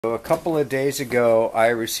So a couple of days ago, I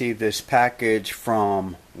received this package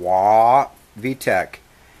from VTech.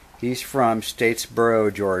 He's from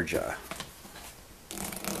Statesboro, Georgia.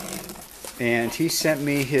 And he sent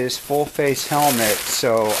me his full face helmet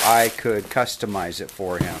so I could customize it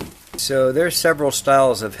for him. So there's several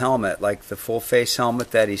styles of helmet, like the full face helmet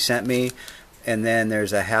that he sent me. And then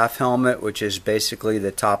there's a half helmet, which is basically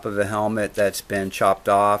the top of a helmet that's been chopped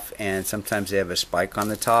off, and sometimes they have a spike on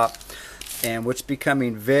the top. And what's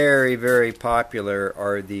becoming very, very popular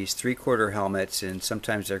are these three-quarter helmets, and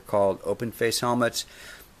sometimes they're called open face helmets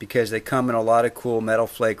because they come in a lot of cool metal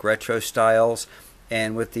flake retro styles.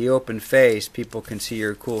 And with the open face, people can see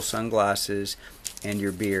your cool sunglasses and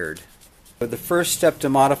your beard. So the first step to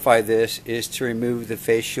modify this is to remove the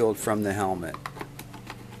face shield from the helmet.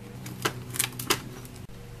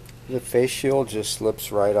 The face shield just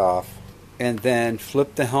slips right off. And then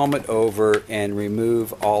flip the helmet over and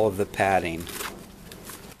remove all of the padding.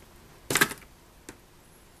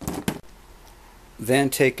 Then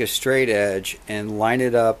take a straight edge and line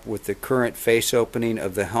it up with the current face opening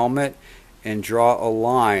of the helmet and draw a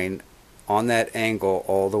line on that angle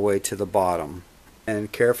all the way to the bottom.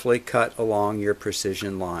 And carefully cut along your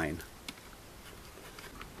precision line.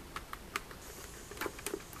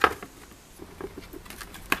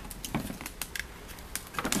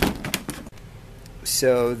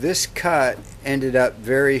 So this cut ended up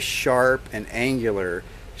very sharp and angular,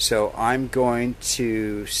 so I'm going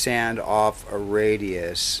to sand off a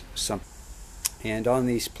radius. And on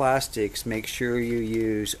these plastics, make sure you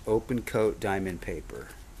use open coat diamond paper.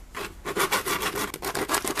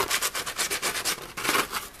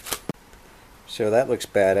 So that looks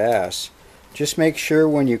badass. Just make sure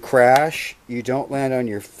when you crash, you don't land on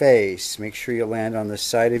your face. Make sure you land on the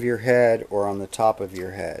side of your head or on the top of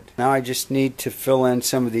your head. Now I just need to fill in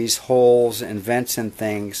some of these holes and vents and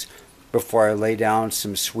things before I lay down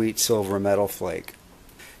some sweet silver metal flake.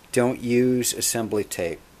 Don't use assembly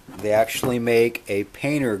tape. They actually make a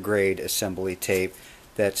painter grade assembly tape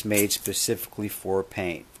that's made specifically for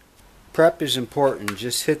paint. Prep is important.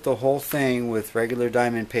 Just hit the whole thing with regular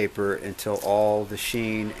diamond paper until all the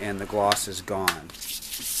sheen and the gloss is gone.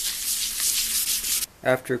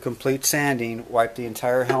 After complete sanding, wipe the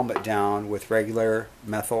entire helmet down with regular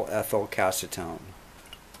methyl ethyl acetone.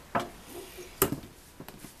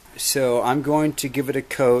 So I'm going to give it a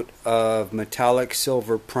coat of metallic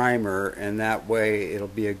silver primer, and that way it'll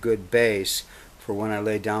be a good base for when I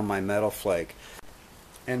lay down my metal flake.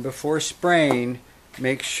 And before spraying,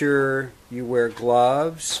 make sure you wear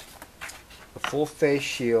gloves, a full face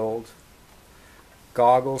shield,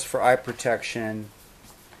 goggles for eye protection,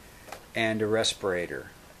 and a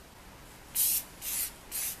respirator.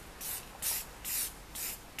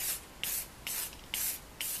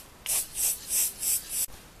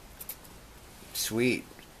 Sweet.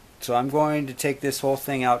 So I'm going to take this whole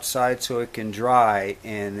thing outside so it can dry.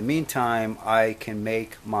 In the meantime, I can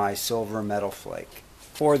make my silver metal flake.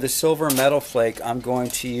 For the silver metal flake, I'm going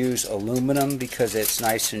to use aluminum because it's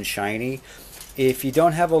nice and shiny. If you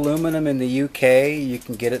don't have aluminum in the UK, you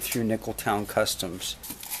can get it through Nickeltown Customs.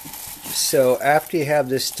 So after you have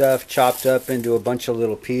this stuff chopped up into a bunch of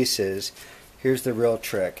little pieces, here's the real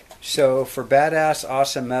trick. So for badass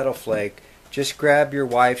awesome metal flake, just grab your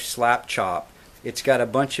wife's slap chop. It's got a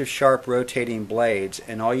bunch of sharp rotating blades,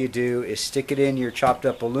 and all you do is stick it in your chopped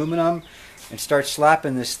up aluminum and start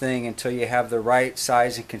slapping this thing until you have the right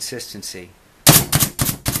size and consistency.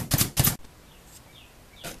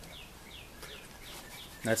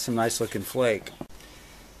 That's some nice looking flake.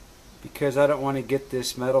 Because I don't want to get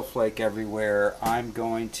this metal flake everywhere, I'm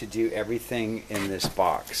going to do everything in this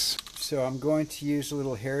box. So I'm going to use a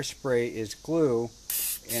little hairspray as glue,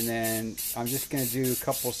 and then I'm just going to do a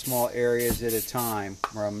couple small areas at a time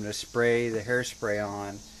where I'm going to spray the hairspray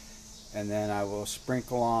on, and then I will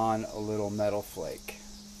sprinkle on a little metal flake.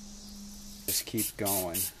 Just keep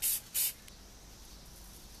going.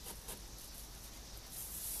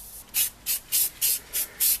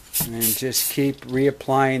 And just keep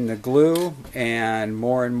reapplying the glue and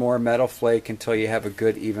more metal flake until you have a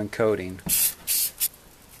good even coating.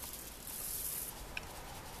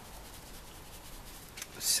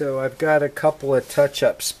 So I've got a couple of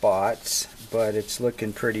touch-up spots, but it's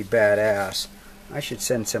looking pretty badass. I should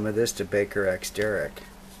send some of this to Baker X Derek.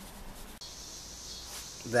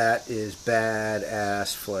 That is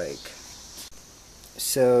badass flake.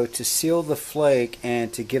 So to seal the flake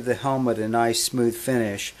and to give the helmet a nice smooth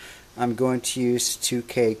finish, I'm going to use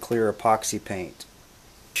 2K clear epoxy paint.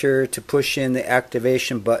 Be sure to push in the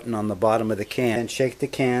activation button on the bottom of the can and shake the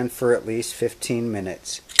can for at least 15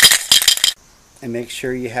 minutes. And make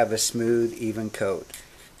sure you have a smooth, even coat.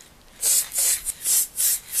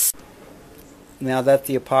 Now that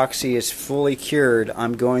the epoxy is fully cured,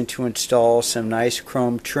 I'm going to install some nice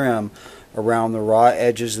chrome trim around the raw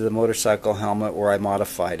edges of the motorcycle helmet where I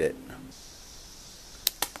modified it.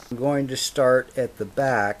 I'm going to start at the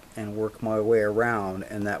back and work my way around,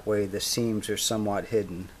 and that way the seams are somewhat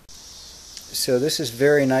hidden. So this is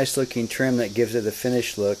very nice looking trim that gives it a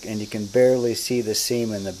finished look, and you can barely see the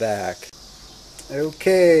seam in the back.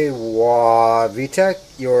 Okay,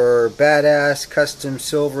 Vitek, your badass custom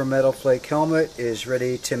silver metal flake helmet is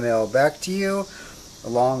ready to mail back to you,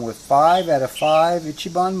 along with 5 out of 5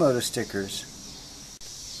 Ichiban Moto stickers.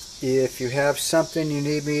 If you have something you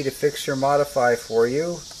need me to fix or modify for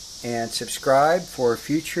you, and subscribe for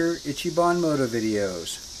future Ichiban Moto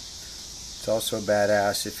videos. It's also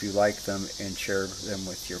badass if you like them and share them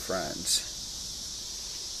with your friends.